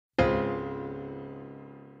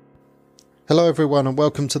Hello everyone and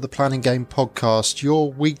welcome to the Planning Game Podcast,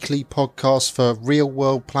 your weekly podcast for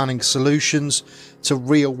real-world planning solutions to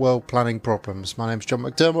real-world planning problems. My name is John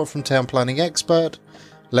McDermott from Town Planning Expert.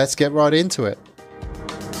 Let's get right into it.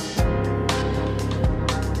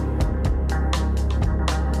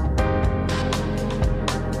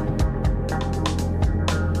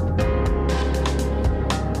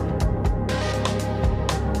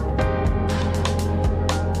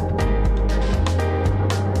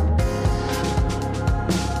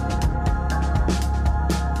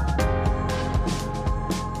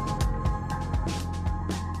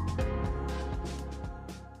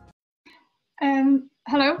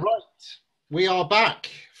 Hello. Right, we are back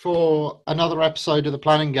for another episode of the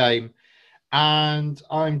Planning Game, and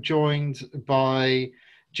I'm joined by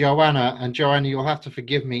Joanna. And Joanna, you'll have to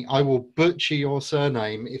forgive me. I will butcher your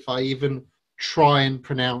surname if I even try and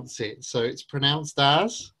pronounce it. So it's pronounced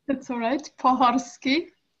as? That's all right. Pohorski.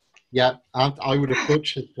 Yeah, I would have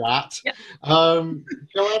butchered that. Yeah.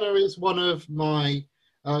 Joanna is one of my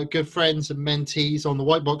good friends and mentees on the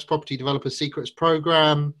White Box Property Developer Secrets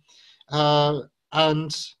program.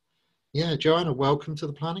 And yeah, Joanna, welcome to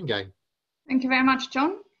the Planning Game. Thank you very much,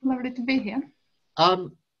 John. Lovely to be here.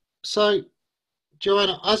 So,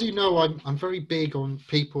 Joanna, as you know, I'm very big on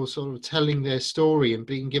people sort of telling their story and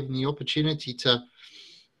being given the opportunity to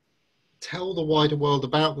tell the wider world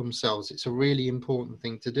about themselves. It's a really important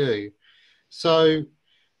thing to do. So,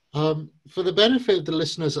 for the benefit of the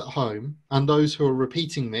listeners at home and those who are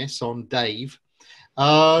repeating this on Dave,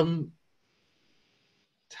 tell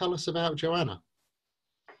us about Joanna.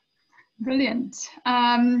 Brilliant.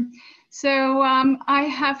 So I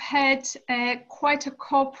have had quite a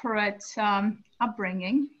corporate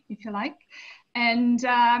upbringing, if you like. And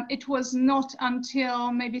it was not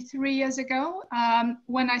until maybe 3 years ago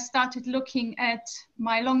when I started looking at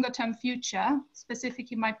my longer term future,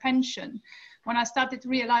 specifically my pension, when I started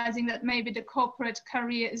realizing that maybe the corporate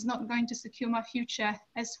career is not going to secure my future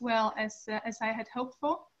as well as I had hoped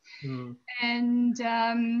for. Mm.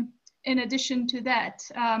 And in addition to that,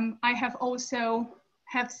 I have also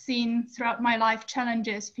seen throughout my life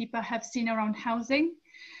challenges people have seen around housing,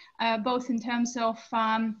 both in terms of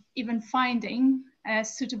even finding a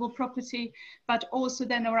suitable property, but also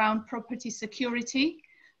then around property security.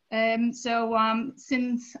 So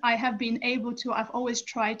since I have been able to, I've always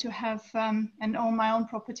tried to have and own my own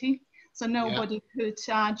property. So nobody could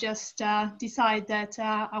just decide that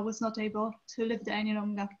I was not able to live there any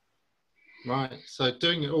longer. Right. So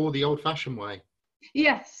doing it all the old-fashioned way.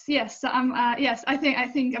 Yes. Yes. I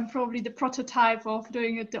think I'm probably the prototype of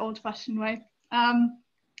doing it the old-fashioned way.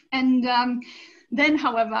 Then,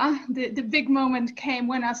 however, the big moment came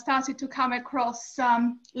when I started to come across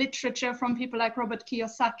literature from people like Robert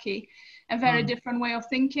Kiyosaki, a very different way of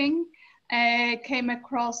thinking. Came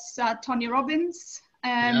across Tony Robbins,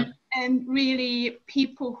 and really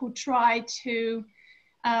people who try to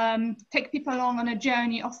take people along on a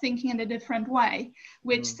journey of thinking in a different way,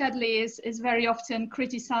 which sadly is very often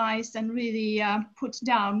criticized and really put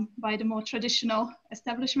down by the more traditional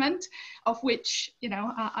establishment, of which, you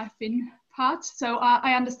know, I've been part. So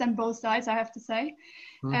I understand both sides, I have to say.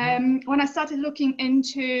 When I started looking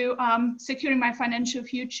into securing my financial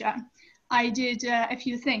future, I did a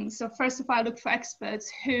few things. So first of all, I looked for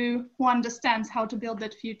experts who understands how to build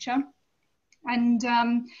that future. And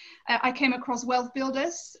I came across wealth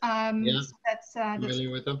builders. So that's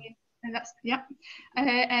familiar with them.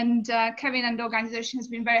 And Kevin and the organization has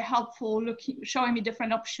been very helpful, showing me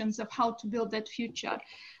different options of how to build that future.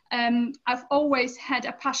 I've always had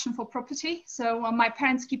a passion for property. So my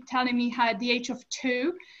parents keep telling me how at the age of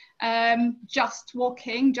 2, just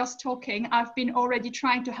talking, I've been already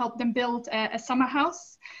trying to help them build a summer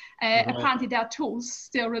house. Apparently there are tools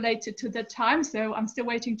still related to that time, so I'm still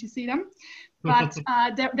waiting to see them. But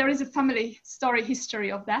there is a family story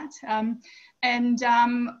history of that. In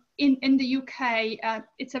the UK,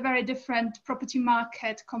 it's a very different property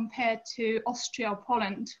market compared to Austria or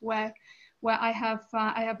Poland, where I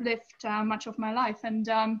have lived much of my life. And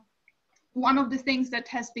one of the things that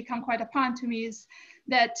has become quite apparent to me is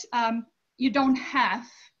that you don't have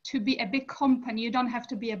to be a big company, you don't have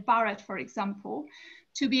to be a Barrett, for example,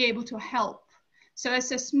 to be able to help. So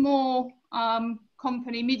as a small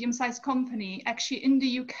company, medium-sized company, actually in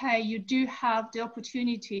the UK, you do have the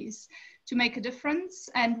opportunities to make a difference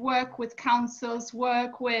and work with councils,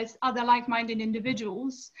 work with other like-minded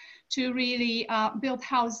individuals to really build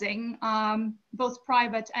housing, both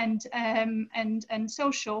private and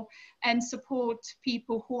social, and support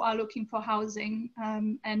people who are looking for housing,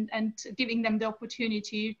 and giving them the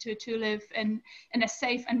opportunity to live in a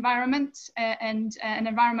safe environment, and an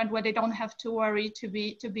environment where they don't have to worry to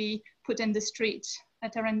be put in the street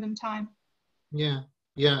at a random time. Yeah,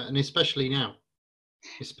 and especially now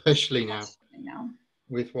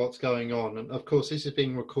with what's going on. And of course, this is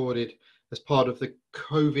being recorded as part of the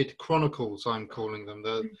Covid Chronicles, I'm calling them,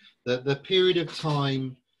 the period of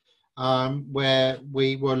time where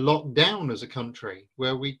we were locked down as a country,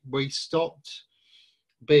 where we stopped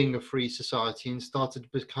being a free society and started to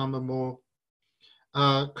become a more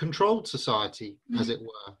controlled society, as it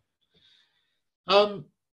were.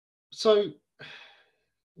 So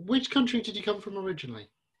which country did you come from originally?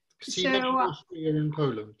 So you mentioned Austria and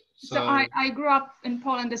Poland. So I grew up in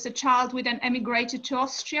Poland as a child. We then emigrated to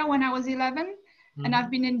Austria when I was 11. And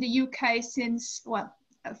I've been in the UK since, well,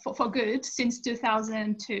 for good, since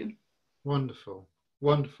 2002. Wonderful.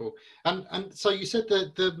 And so you said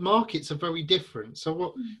that the markets are very different.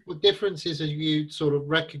 So what differences have you sort of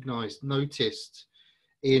recognized, noticed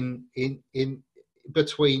in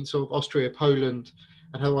between sort of Austria, Poland,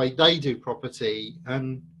 and how they do property,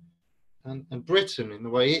 and Britain in the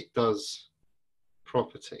way it does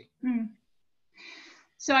property?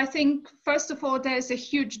 So I think, first of all, there's a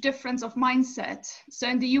huge difference of mindset. So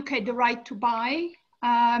in the UK, the right to buy,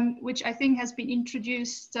 which I think has been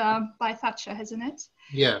introduced by Thatcher, hasn't it?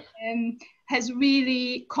 Yeah. Has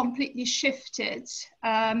really completely shifted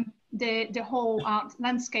the whole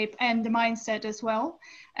landscape and the mindset as well,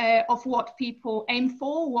 of what people aim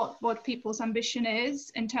for, what people's ambition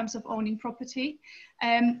is in terms of owning property.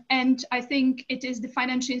 And I think it is the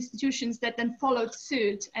financial institutions that then followed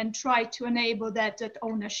suit and tried to enable that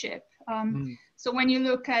ownership. So when you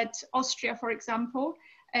look at Austria, for example,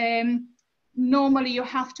 normally you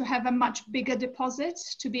have to have a much bigger deposit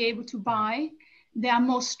to be able to buy. There are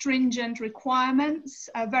more stringent requirements.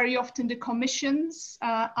 Very often the commissions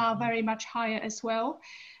are very much higher as well.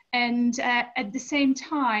 And at the same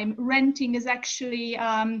time, renting is actually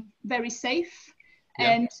very safe.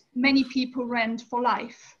 Yeah. And many people rent for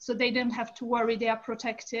life, so they don't have to worry, they are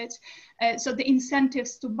protected. So the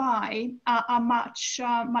incentives to buy are much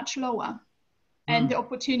lower. And the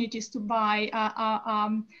opportunities to buy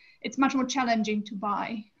it's much more challenging to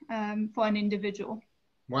buy for an individual.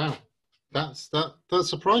 Wow. That's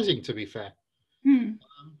surprising, to be fair,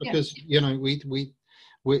 because you know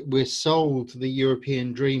we're sold the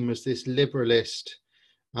European dream as this liberalist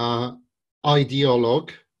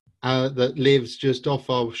ideologue that lives just off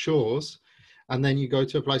our shores, and then you go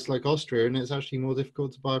to a place like Austria and it's actually more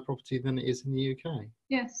difficult to buy a property than it is in the UK.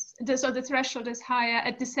 Yes, so the threshold is higher.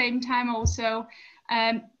 At the same time, also.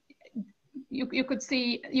 You could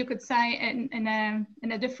say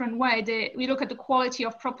in a different way. We look at the quality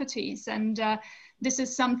of properties, and this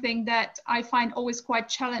is something that I find always quite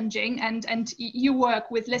challenging. And you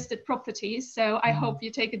work with listed properties, so I hope you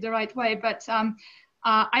take it the right way. But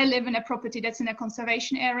I live in a property that's in a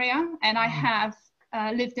conservation area, and I have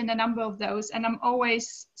lived in a number of those, and I'm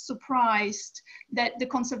always surprised that the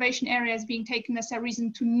conservation area is being taken as a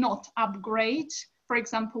reason to not upgrade, for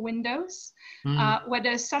example, windows, where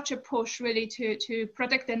there's such a push really to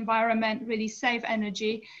protect the environment, really save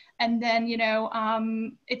energy. And then, you know,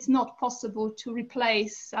 it's not possible to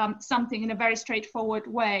replace something in a very straightforward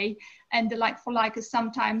way. And the like for like is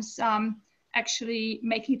sometimes actually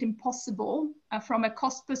making it impossible from a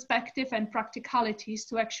cost perspective and practicalities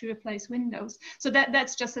to actually replace windows. So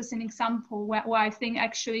that's just as an example where I think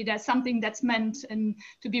actually there's something that's meant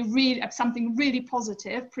to be really something really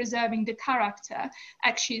positive, preserving the character,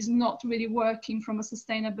 actually is not really working from a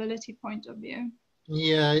sustainability point of view.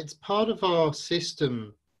 Yeah, it's part of our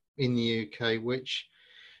system in the UK, which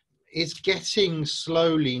is getting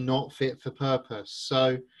slowly not fit for purpose.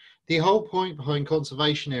 So the whole point behind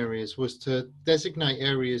conservation areas was to designate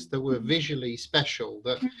areas that were visually special,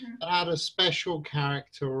 that had a special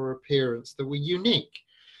character or appearance, that were unique,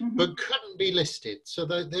 but couldn't be listed. So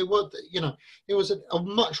they were, you know, it was a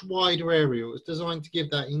much wider area. It was designed to give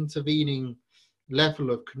that intervening level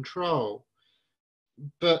of control.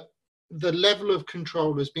 But the level of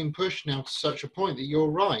control has been pushed now to such a point that you're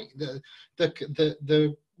right.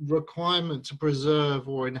 The requirement to preserve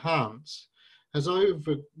or enhance has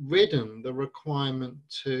overridden the requirement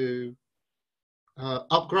to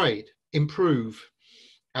upgrade, improve,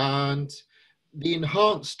 and the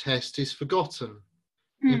enhanced test is forgotten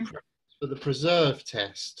in preference for the preserve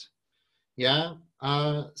test. Yeah,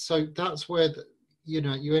 so that's where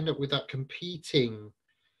you end up with that competing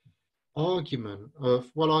argument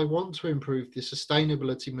of, well, I want to improve the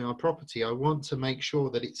sustainability of my property. I want to make sure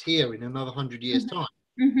that it's here in another 100 years' time.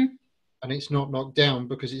 Mm-hmm. And it's not knocked down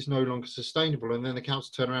because it's no longer sustainable. And then the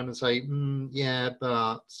council turn around and say, yeah,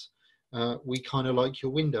 but we kind of like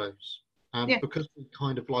your windows. And Yeah. because we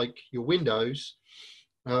kind of like your windows,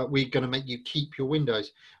 we're going to make you keep your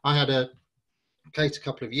windows. I had a case a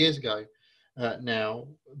couple of years ago now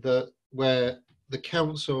where the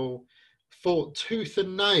council fought tooth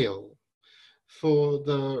and nail for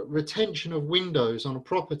the retention of windows on a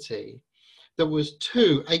property. There was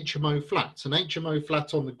 2 HMO flats, an HMO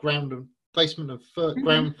flat on the ground and basement of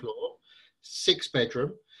ground floor,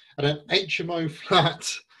 6-bedroom, and an HMO flat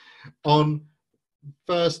on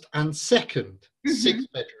first and second,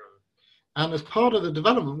 6-bedroom. And as part of the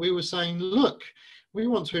development, we were saying, look, we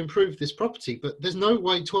want to improve this property, but there's no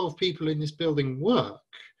way 12 people in this building work.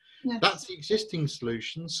 Yes. That's the existing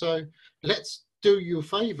solution. So let's do you a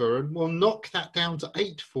favour and we'll knock that down to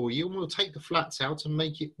 8 for you, and we'll take the flats out and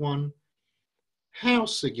make it one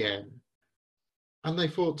house again. And they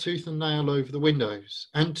fought tooth and nail over the windows,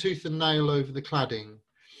 and tooth and nail over the cladding,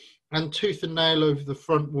 and tooth and nail over the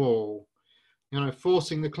front wall,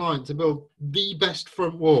 forcing the client to build the best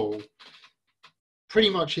front wall pretty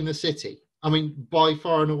much in the city. I mean, by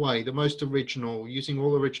far and away, the most original, using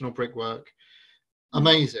all original brickwork.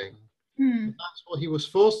 Amazing. That's what he was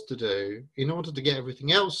forced to do in order to get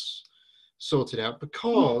everything else sorted out,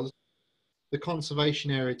 because the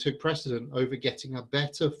conservation area took precedent over getting a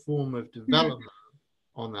better form of development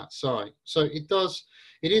on that site. So it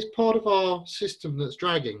is part of our system that's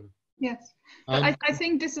dragging. Yes. But I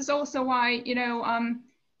think this is also why,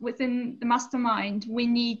 within the mastermind, we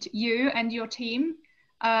need you and your team,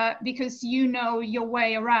 because you know your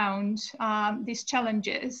way around these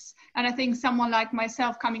challenges. And I think someone like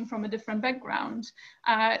myself, coming from a different background,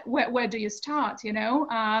 where do you start,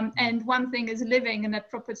 And one thing is living in that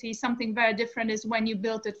property. Something very different is when you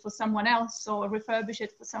build it for someone else or refurbish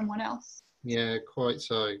it for someone else. Yeah, quite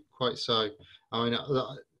so. I mean,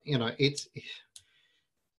 it's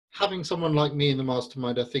having someone like me in the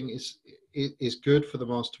mastermind, I think is good for the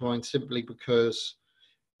mastermind, simply because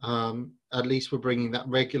at least we're bringing that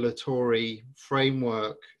regulatory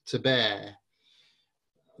framework to bear.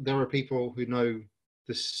 There are people who know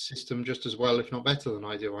the system just as well, if not better than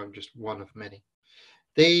I do. I'm just one of many.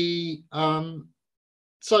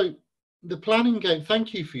 So the planning game,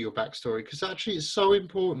 thank you for your backstory, because actually it's so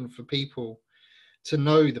important for people to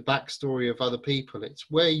know the backstory of other people. It's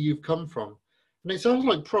where you've come from. And it sounds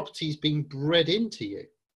like property's being bred into you.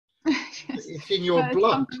 Yes. It's in your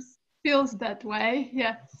blood. It feels that way,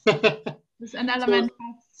 yes. There's an element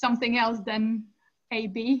of something else than A,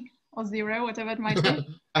 B, or 0, whatever it might be.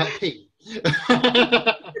 P.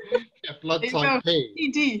 Yeah, blood type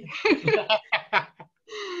P. ED.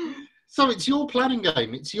 So it's your planning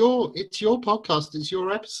game. It's your podcast. It's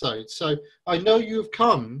your episode. So I know you've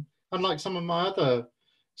come, unlike some of my other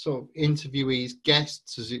sort of interviewees,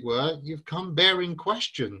 guests, as it were, you've come bearing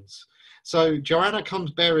questions. So Joanna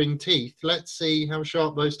comes bearing teeth. Let's see how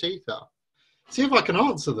sharp those teeth are. See if I can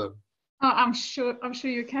answer them. I'm sure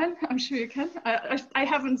you can. I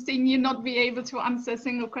haven't seen you not be able to answer a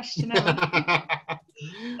single question ever.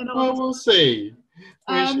 Well, we'll see.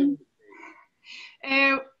 One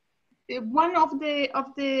of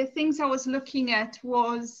the things I was looking at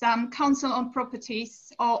was council on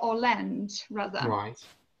properties or land, rather. Right.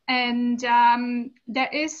 And there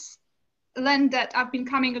is land that I've been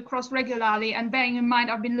coming across regularly, and bearing in mind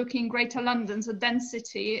I've been looking Greater London, so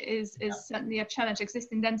density is certainly a challenge,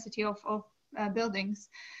 existing density of buildings.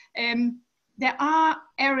 There are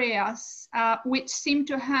areas which seem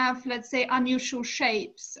to have, let's say, unusual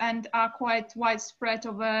shapes and are quite widespread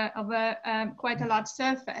over quite a large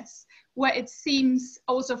surface, where it seems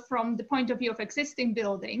also from the point of view of existing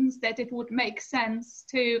buildings that it would make sense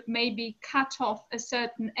to maybe cut off a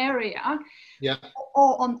certain area. Yeah.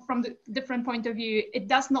 Or from the different point of view, it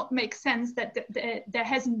does not make sense that there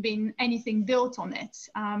hasn't been anything built on it.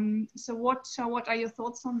 So what are your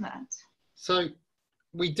thoughts on that? So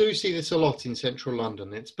we do see this a lot in central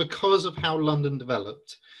London. It's because of how London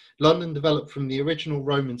developed. London developed from the original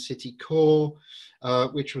Roman city core,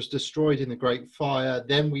 which was destroyed in the Great Fire.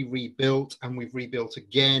 Then we rebuilt, and we've rebuilt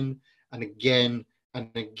again and again and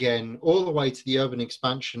again, all the way to the urban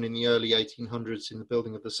expansion in the early 1800s in the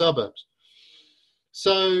building of the suburbs.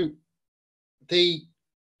 So the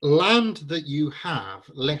land that you have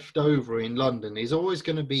left over in London is always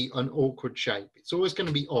going to be an awkward shape. It's always going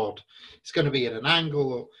to be odd. It's going to be at an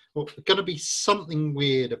angle, or going to be something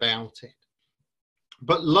weird about it.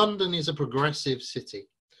 But London is a progressive city.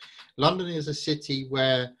 London is a city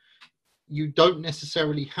where you don't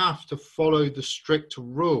necessarily have to follow the strict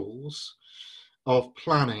rules of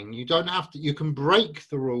planning. You don't have to, you can break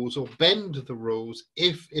the rules or bend the rules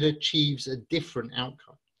if it achieves a different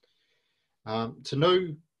outcome. To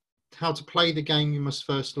know how to play the game, you must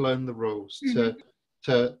first learn the rules. Mm-hmm.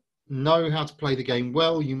 To know how to play the game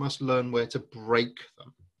well, you must learn where to break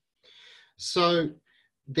them. So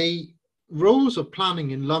the rules of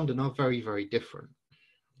planning in London are very, very different.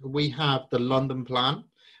 We have the London plan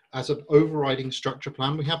as an overriding structure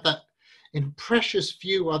plan. We have that in precious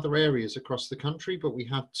few other areas across the country, but we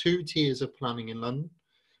have 2 tiers of planning in London.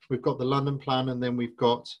 We've got the London plan, and then we've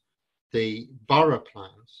got the borough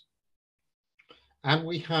plans. And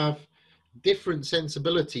we have different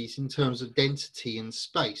sensibilities in terms of density and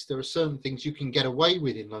space. There are certain things you can get away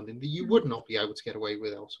with in London that you would not be able to get away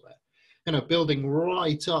with elsewhere. You know, building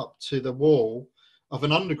right up to the wall of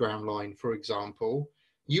an underground line, for example,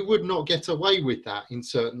 you would not get away with that in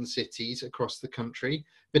certain cities across the country,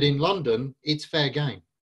 but in London, it's fair game.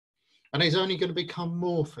 And it's only going to become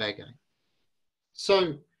more fair game.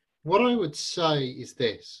 So what I would say is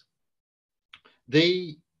this: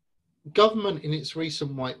 the government in its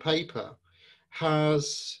recent white paper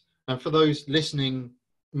has, and for those listening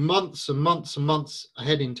months and months and months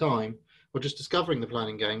ahead in time, or just discovering the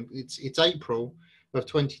planning game, it's April of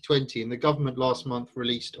 2020, and the government last month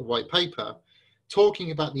released a white paper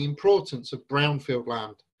talking about the importance of brownfield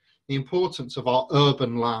land, the importance of our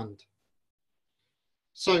urban land.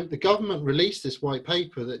 So the government released this white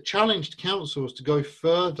paper that challenged councils to go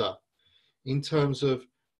further in terms of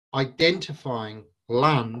identifying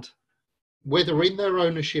land, whether in their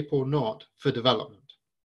ownership or not, for development.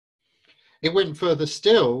 It went further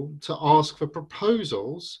still to ask for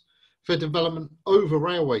proposals for development over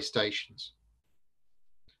railway stations.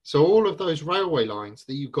 So all of those railway lines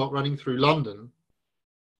that you've got running through London,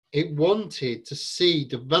 it wanted to see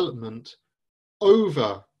development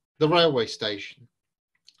over the railway station.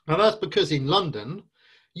 Now that's because in London,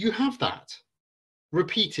 you have that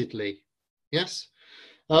repeatedly, yes?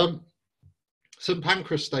 St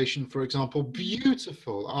Pancras Station, for example,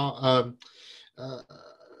 beautiful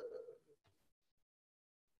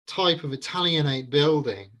type of Italianate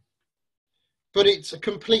building, but it's a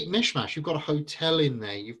complete mishmash. You've got a hotel in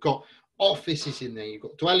there, you've got offices in there, you've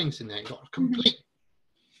got dwellings in there, you've got a complete,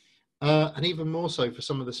 and even more so for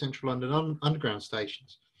some of the central London underground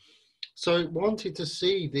stations. So it wanted to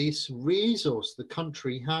see this resource the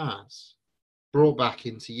country has brought back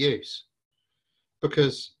into use,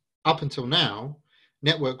 because up until now,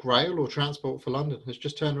 Network Rail or Transport for London has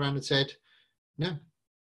just turned around and said, no,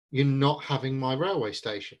 you're not having my railway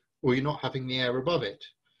station, or you're not having the air above it.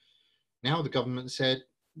 Now the government said,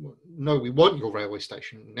 no, we want your railway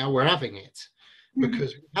station. Now we're having it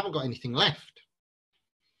because we haven't got anything left.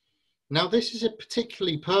 Now this is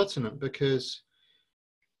particularly pertinent because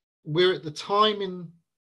we're at the time in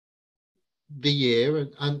the year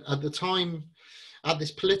and at the time, at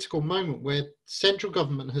this political moment where central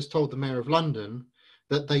government has told the Mayor of London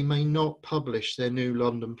that they may not publish their new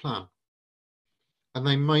London plan. And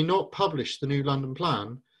they may not publish the new London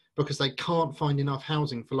plan because they can't find enough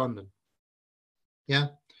housing for London. Yeah.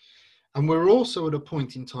 And we're also at a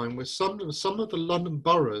point in time where some of the London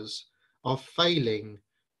boroughs are failing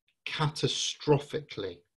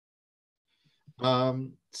catastrophically.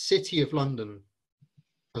 City of London,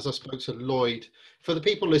 as I spoke to Lloyd, for the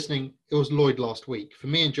people listening, it was Lloyd last week. For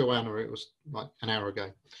me and Joanna, it was like an hour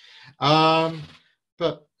ago.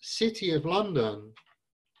 But City of London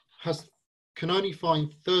can only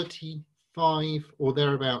find 35 or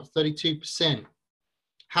thereabouts, 32%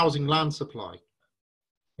 housing land supply,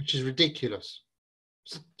 which is ridiculous.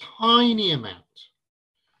 It's a tiny amount.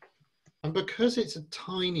 And because it's a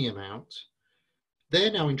tiny amount,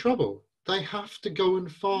 they're now in trouble. They have to go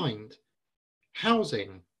and find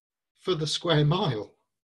housing for the square mile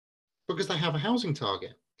because they have a housing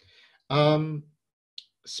target.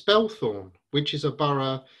 Spelthorne, which is a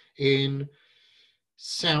borough in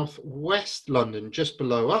southwest London, just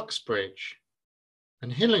below Uxbridge,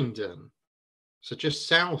 and Hillingdon, so just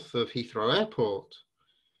south of Heathrow Airport.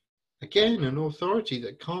 Again, an authority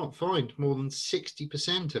that can't find more than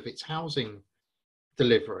 60% of its housing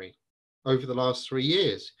delivery over the last 3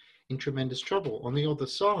 years, in tremendous trouble. On the other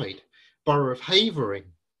side, Borough of Havering,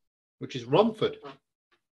 which is Romford,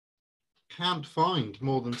 can't find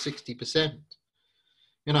more than 60%.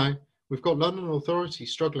 You know, we've got London Authority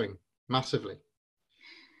struggling massively.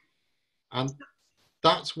 And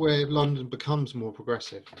that's where London becomes more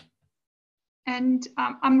progressive. And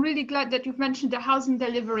I'm really glad that you've mentioned the housing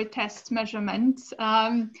delivery test measurements,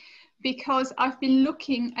 because I've been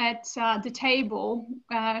looking at the table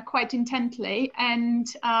quite intently, and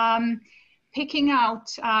picking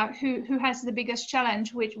out who has the biggest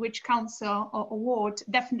challenge, which council or ward,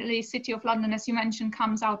 definitely City of London, as you mentioned,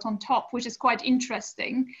 comes out on top, which is quite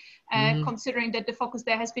interesting, considering that the focus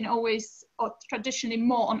there has been always or traditionally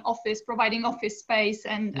more on office, providing office space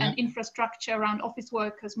and infrastructure around office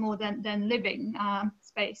workers more than living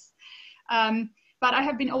space. But I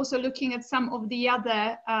have been also looking at some of the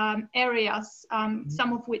other areas,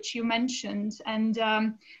 some of which you mentioned, and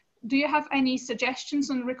do you have any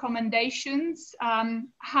suggestions and recommendations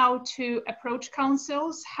how to approach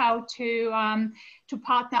councils, how to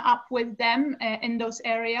partner up with them in those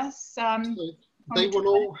areas? They will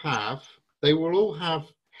all have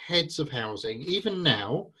heads of housing. Even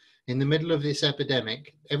now, in the middle of this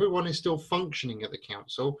epidemic, everyone is still functioning at the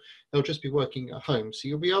council. They'll just be working at home. So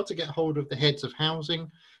you'll be able to get hold of the heads of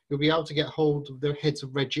housing. You'll be able to get hold of the heads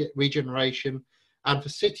of regeneration, and for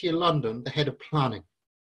City of London, the head of planning.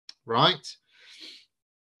 Right?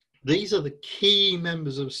 These are the key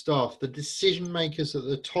members of staff, the decision makers at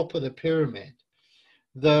the top of the pyramid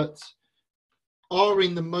that are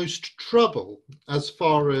in the most trouble as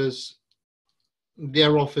far as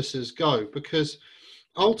their officers go, because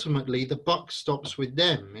ultimately the buck stops with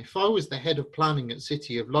them. If I was the head of planning at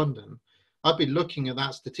City of London, I'd be looking at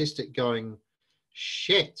that statistic going,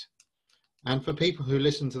 shit. And for people who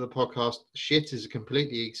listen to the podcast, shit is a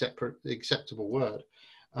completely acceptable word.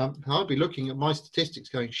 I'd be looking at my statistics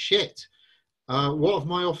going, shit, what have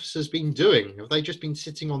my officers been doing? Have they just been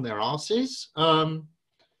sitting on their asses? Why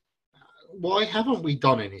haven't we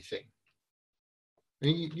done anything?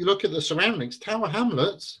 You look at the surroundings, Tower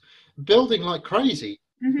Hamlets, building like crazy,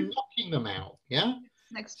 knocking them out, yeah?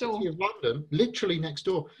 Next door. City of London, literally next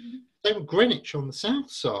door. They were Greenwich on the south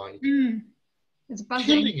side. It's buzzing.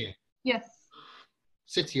 Killing it. Yes.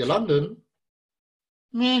 City of London,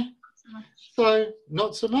 meh. So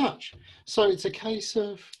not so much. So it's a case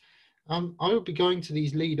of I would be going to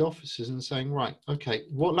these lead officers and saying, right, okay,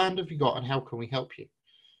 what land have you got and how can we help you?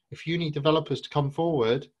 If you need developers to come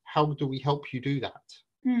forward, how do we help you do that?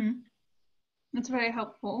 That's very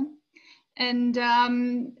helpful. And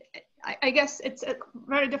I guess it's a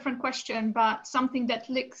very different question, but something that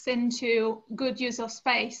links into good use of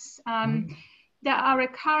space. There are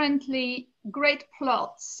currently great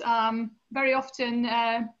plots, very often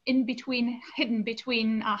hidden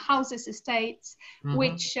between houses, estates,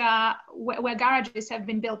 which where garages have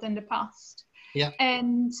been built in the past. Yeah.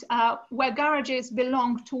 And where garages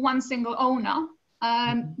belong to one single owner,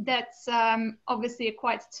 that's obviously a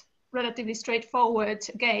quite relatively straightforward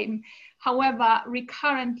game. However,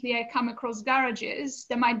 recurrently I come across garages,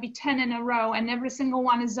 there might be 10 in a row and every single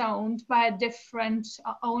one is owned by a different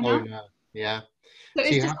owner. Yeah. So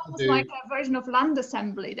it's just almost like a version of land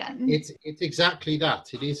assembly then. It's exactly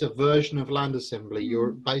that. It is a version of land assembly.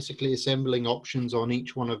 You're basically assembling options on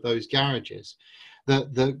each one of those garages.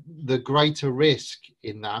 The greater risk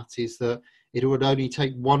in that is that it would only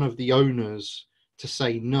take one of the owners to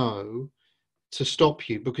say no to stop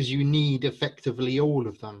you, because you need effectively all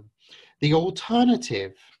of them. The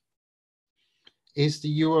alternative is that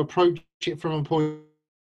you approach it from a point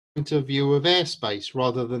of view of airspace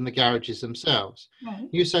rather than the garages themselves. Right.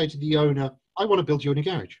 You say to the owner, I want to build you a new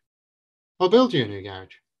garage. I'll build you a new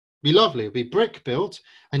garage. Be lovely. It'll be brick built,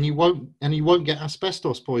 and you won't get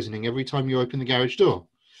asbestos poisoning every time you open the garage door,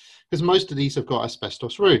 because most of these have got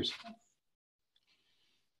asbestos roofs.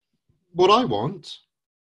 What I want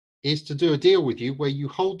is to do a deal with you where you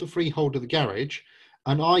hold the freehold of the garage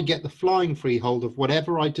and I get the flying freehold of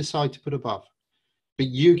whatever I decide to put above, but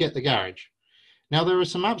you get the garage. Now, there are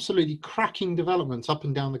some absolutely cracking developments up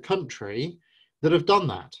and down the country that have done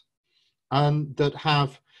that, and that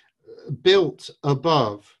have built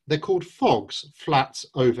above, they're called FOGs, flats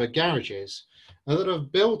over garages, and that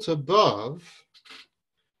have built above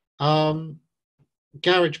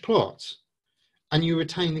garage plots, and you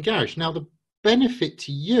retain the garage. Now, the benefit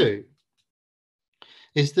to you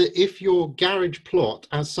is that if your garage plot,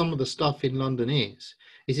 as some of the stuff in London is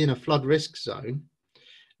in a flood risk zone,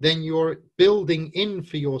 then you're building in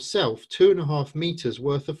for yourself 2.5 meters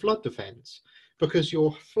worth of flood defense, because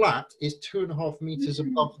your flat is 2.5 meters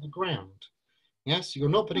above the ground. Yes, you're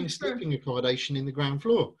not putting sleeping accommodation in the ground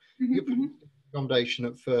floor. You're putting accommodation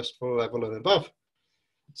at first floor level and above.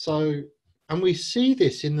 So, and we see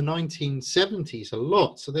this in the 1970s a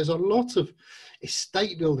lot. So there's a lot of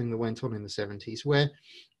estate building that went on in the 70s where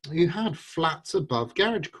you had flats above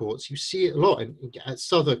garage courts. You see it a lot at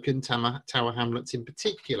Southwark and Tower Hamlets in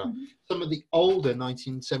particular. Some of the older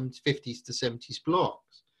 1950s to 70s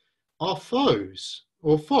blocks are FOs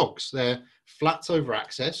or FOGs. They're flats over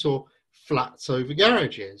access or flats over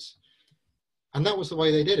garages. And that was the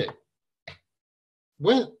way they did it.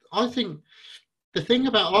 Well, I think the thing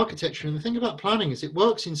about architecture and the thing about planning is it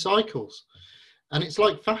works in cycles, and it's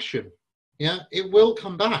like fashion. Yeah, it will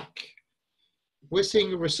come back. We're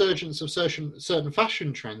seeing a resurgence of certain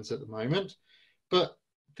fashion trends at the moment, but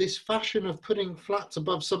this fashion of putting flats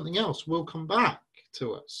above something else will come back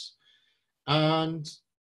to us. And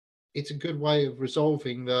it's a good way of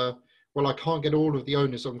resolving well, I can't get all of the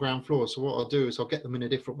owners on ground floor, so what I'll do is I'll get them in a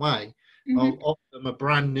different way. I'll offer them a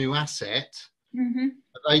brand new asset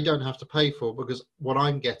that they don't have to pay for, because what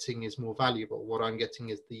I'm getting is more valuable. What I'm getting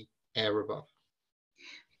is the air above.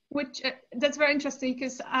 Which that's very interesting,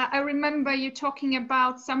 because I remember you talking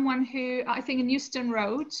about someone who, I think in Euston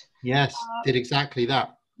Road. Yes, did exactly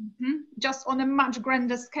that. Just on a much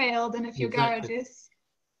grander scale than a few garages.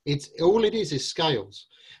 It's all it is scales.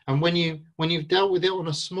 And when you've dealt with it on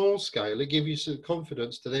a small scale, it gives you some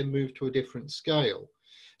confidence to then move to a different scale.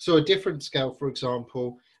 So a different scale, for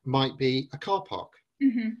example, might be a car park.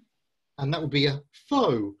 And that would be a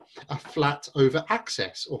flat over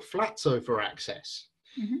access, or flats over access.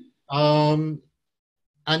 And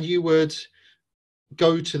you would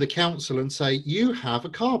go to the council and say, you have a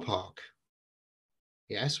car park.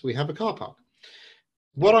 Yes, we have a car park.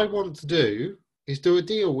 What I want to do is do a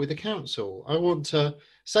deal with the council. I want to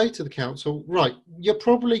say to the council, right, you're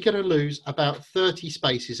probably going to lose about 30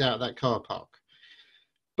 spaces out of that car park.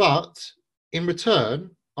 But in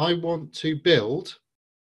return, I want to build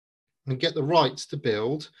and get the rights to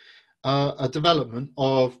build a development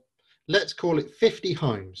of, let's call it 50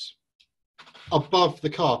 homes above the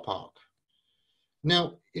car park.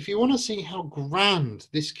 Now, if you want to see how grand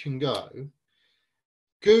this can go,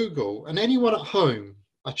 Google, and anyone at home,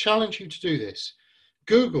 I challenge you to do this.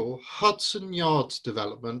 Google Hudson Yards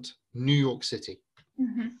development, New York City.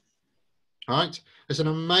 All right, there's an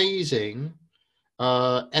amazing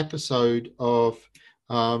episode of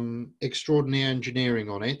Extraordinary Engineering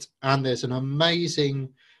on it, and there's an amazing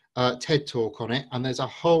TED talk on it, and there's a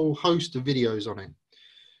whole host of videos on it.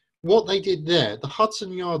 What they did there, the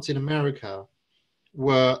Hudson Yards in America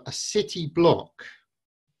were a city block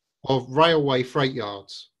of railway freight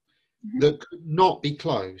yards that could not be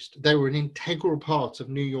closed. They were an integral part of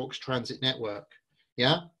New York's transit network.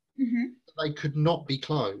 Yeah? They could not be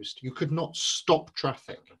closed. You could not stop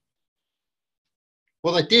traffic.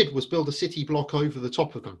 What they did was build a city block over the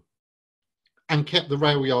top of them and kept the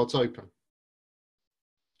rail yards open.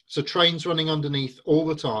 So trains running underneath all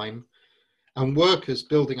the time, and workers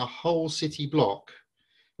building a whole city block,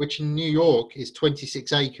 which in New York is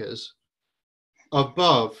 26 acres,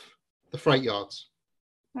 above the freight yards.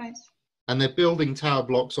 Right. And they're building tower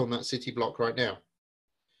blocks on that city block right now.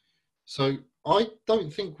 So I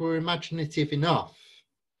don't think we're imaginative enough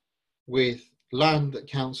with land that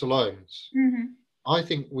council owns. I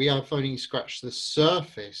think we have only scratched the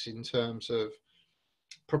surface in terms of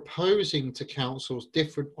proposing to councils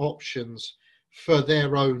different options for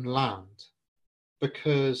their own land,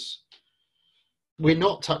 because we're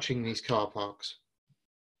not touching these car parks.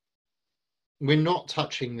 We're not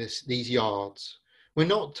touching these yards. We're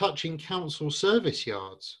not touching council service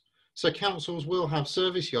yards. So councils will have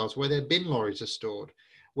service yards where their bin lorries are stored,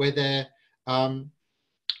 where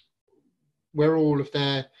where all of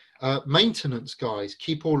their maintenance guys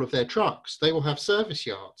keep all of their trucks. They will have service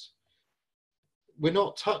yards. We're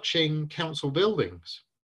not touching council buildings.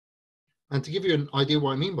 And to give you an idea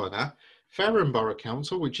what I mean by that, Fareham Borough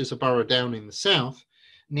Council, which is a borough down in the south,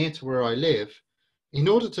 near to where I live, in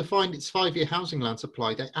order to find its 5-year housing land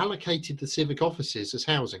supply, they allocated the civic offices as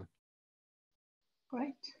housing.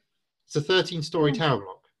 Right. It's a 13-storey tower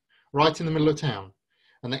block right in the middle of town,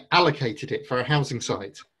 and they allocated it for a housing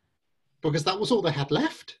site because that was all they had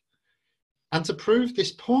left. And to prove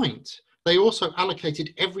this point, they also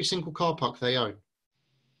allocated every single car park they own,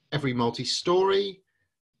 every multi-storey,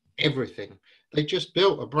 everything. They just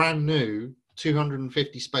built a brand new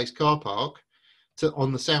 250 space car park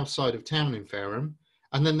on the south side of town in Fareham,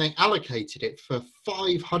 and then they allocated it for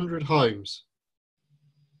 500 homes.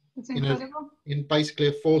 That's incredible. In basically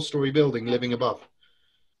a 4-storey building living above.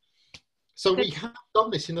 So we have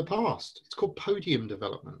done this in the past. It's called podium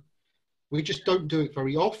development. We just don't do it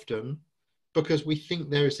very often because we think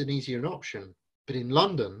there is an easier option. But in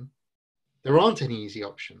London, there aren't any easy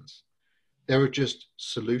options. There are just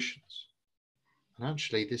solutions. And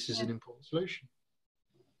actually, this is an important solution.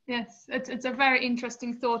 Yes, it's a very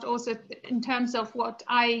interesting thought also in terms of what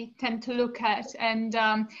I tend to look at. And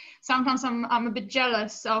sometimes I'm a bit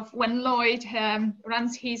jealous of when Lloyd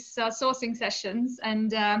runs his sourcing sessions,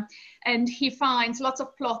 and he finds lots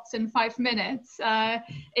of plots in 5 minutes.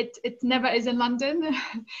 It never is in London.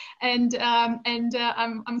 and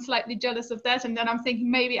I'm slightly jealous of that. And then I'm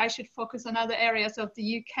thinking maybe I should focus on other areas of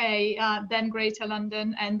the UK than Greater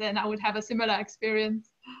London, and then I would have a similar experience.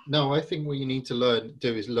 No, I think what you need to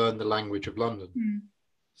do is learn the language of London.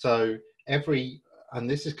 So and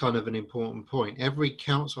this is kind of an important point, every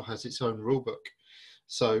council has its own rule book.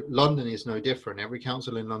 So London is no different. Every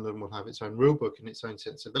council in London will have its own rule book and its own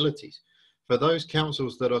sensibilities. For those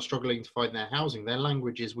councils that are struggling to find their housing, their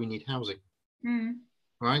language is we need housing,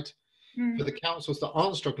 right? For the councils that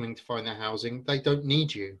aren't struggling to find their housing, they don't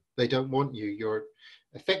need you. They don't want you. You're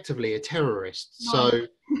effectively a terrorist. So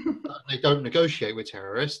they don't negotiate with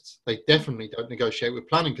terrorists. They definitely don't negotiate with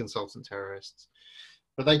planning consultant terrorists.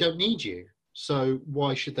 But they don't need you. So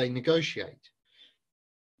why should they negotiate?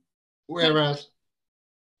 Whereas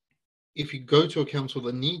if you go to a council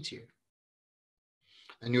that needs you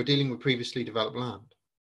and you're dealing with previously developed land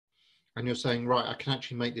and you're saying, right, I can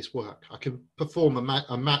actually make this work. I can perform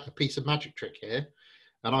a piece of magic trick here,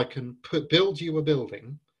 and I can build you a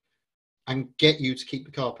building and get you to keep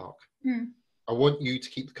the car park. I want you to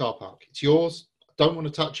keep the car park. It's yours. I don't want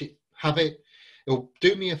to touch it. Have it. It'll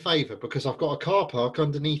do me a favour because I've got a car park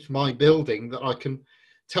underneath my building that I can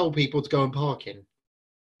tell people to go and park in.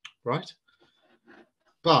 Right?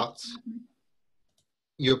 But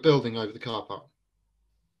you're building over the car park.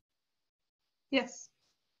 Yes.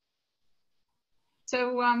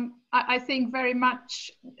 So I think very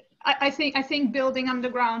much. I think building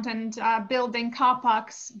underground and building car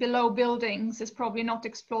parks below buildings is probably not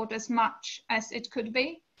explored as much as it could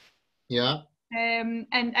be. Yeah.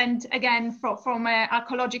 And again, from an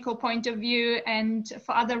ecological point of view and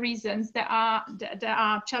for other reasons, there are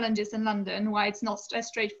challenges in London why it's not as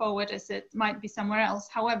straightforward as it might be somewhere else.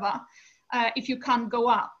 However, if you can't go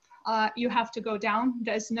up, you have to go down.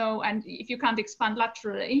 And if you can't expand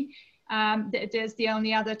laterally, there's the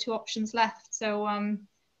only other two options left. So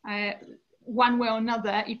one way or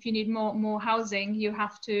another, if you need more housing, you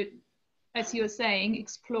have to, as you were saying,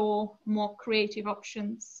 explore more creative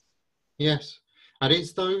options. Yes, and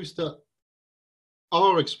it's those that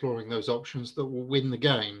are exploring those options that will win the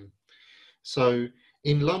game. So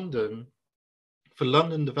in London, for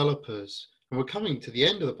London developers, and we're coming to the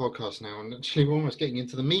end of the podcast now, and actually we're almost getting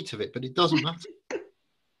into the meat of it, but it doesn't matter.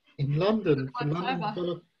 In London, for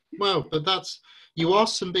London but you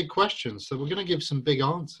asked some big questions, so we're going to give some big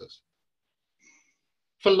answers.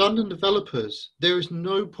 For London developers, there is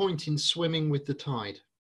no point in swimming with the tide.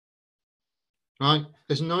 Right?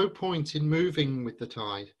 There's no point in moving with the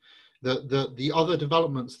tide, the other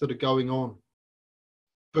developments that are going on,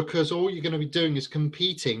 because all you're going to be doing is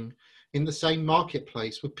competing in the same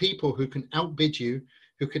marketplace with people who can outbid you,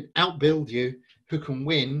 who can outbuild you, who can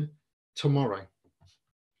win tomorrow.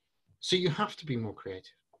 So you have to be more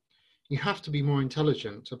creative. You have to be more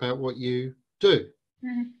intelligent about what you do.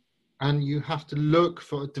 And you have to look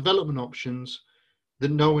for development options that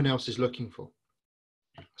no one else is looking for.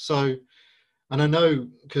 So, and I know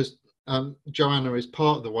because Joanna is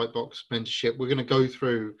part of the White Box mentorship, we're going to go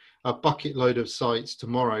through a bucket load of sites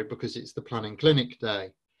tomorrow because it's the planning clinic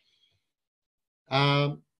day.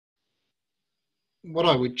 What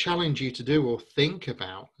I would challenge you to do or think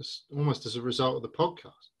about, almost as a result of the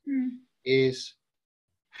podcast, is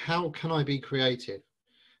how can I be creative?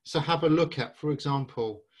 So have a look at, for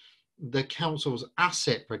example, the council's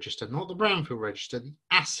asset register, not the brownfield register, the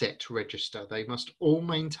asset register. They must all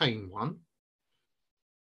maintain one.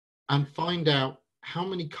 And find out how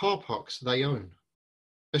many car parks they own.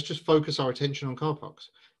 Let's just focus our attention on car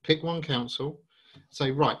parks. Pick one council,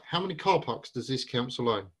 say, right, how many car parks does this council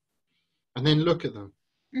own? And then look at them.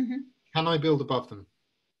 Can I build above them?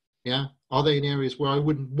 Yeah. Are they in areas where I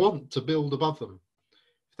wouldn't want to build above them?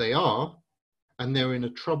 If they are, and they're in a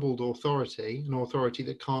troubled authority, an authority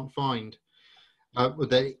that can't find,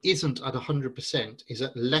 that isn't at 100%, is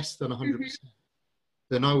at less than 100%,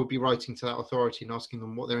 then I would be writing to that authority and asking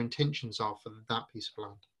them what their intentions are for that piece of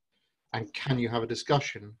land. And can you have a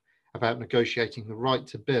discussion about negotiating the right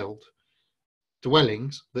to build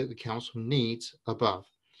dwellings that the council needs above?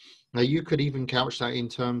 Now, you could even couch that in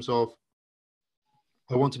terms of,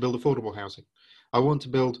 I want to build affordable housing. I want to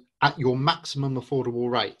build at your maximum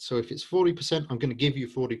affordable rate. So if it's 40%, I'm going to give you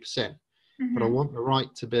 40%. But I want the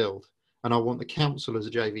right to build. And I want the council as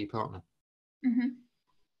a JV partner.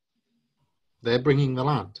 They're bringing the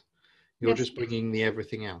land. You're Yes. just bringing the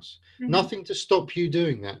everything else. Mm-hmm. Nothing to stop you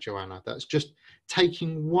doing that, Joanna. That's just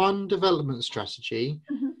taking one development strategy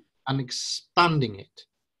Mm-hmm. and expanding it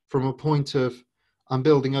from a point of I'm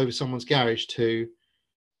building over someone's garage to,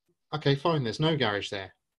 okay, fine, there's no garage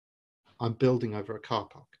there. I'm building over a car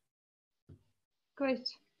park. Great.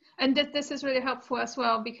 And this is really helpful as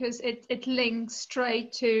well, because it links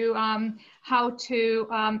straight to how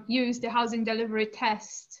to use the housing delivery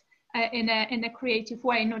test in a creative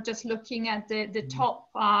way, not just looking at the top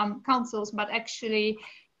councils, but actually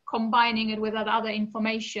combining it with that other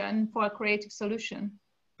information for a creative solution.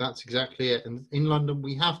 That's exactly it. And in London,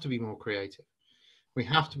 we have to be more creative. We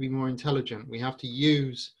have to be more intelligent. We have to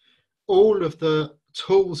use all of the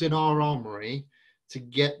tools in our armory to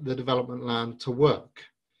get the development land to work.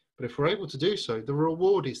 But if we're able to do so, the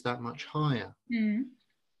reward is that much higher. It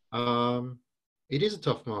is a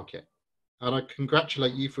tough market, and I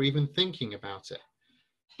congratulate you for even thinking about it.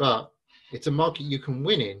 But it's a market you can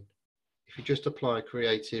win in if you just apply a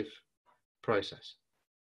creative process.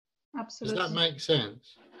 Absolutely. Does that make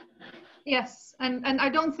sense? Yes, and I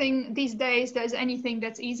don't think these days there's anything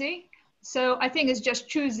that's easy. So I think it's just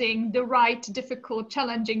choosing the right, difficult,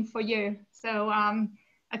 challenging for you. So I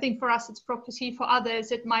think for us it's property. For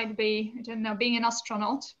others it might be, I don't know, being an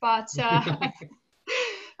astronaut. But I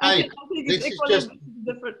think it's equally a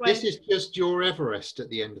different way. This is just your Everest at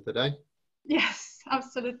the end of the day. Yes,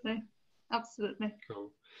 absolutely, absolutely.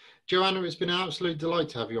 Cool. Joanna, it's been an absolute delight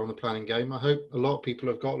to have you on the planning game. I hope a lot of people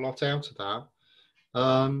have got a lot out of that.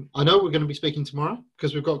 I know we're going to be speaking tomorrow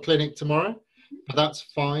because we've got a clinic tomorrow, but that's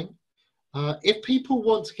fine. If people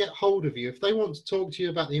want to get hold of you, if they want to talk to you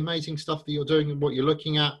about the amazing stuff that you're doing and what you're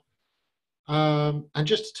looking at, and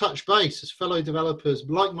just to touch base as fellow developers,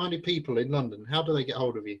 like-minded people in London, how do they get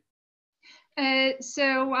hold of you? As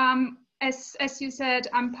you said,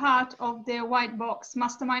 I'm part of the White Box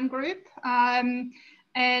Mastermind group, and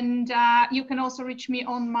you can also reach me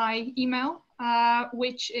on my email,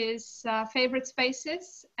 which is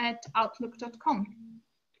favoritespaces@outlook.com.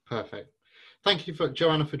 Perfect. Thank you,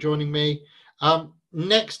 Joanna, for joining me.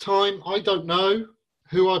 Next time, I don't know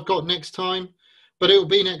who I've got next time, but it will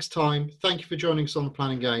be next time. Thank you for joining us on the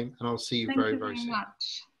planning game, and I'll see you very, very soon. Thank you very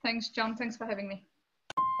much. Thanks, John. Thanks for having me.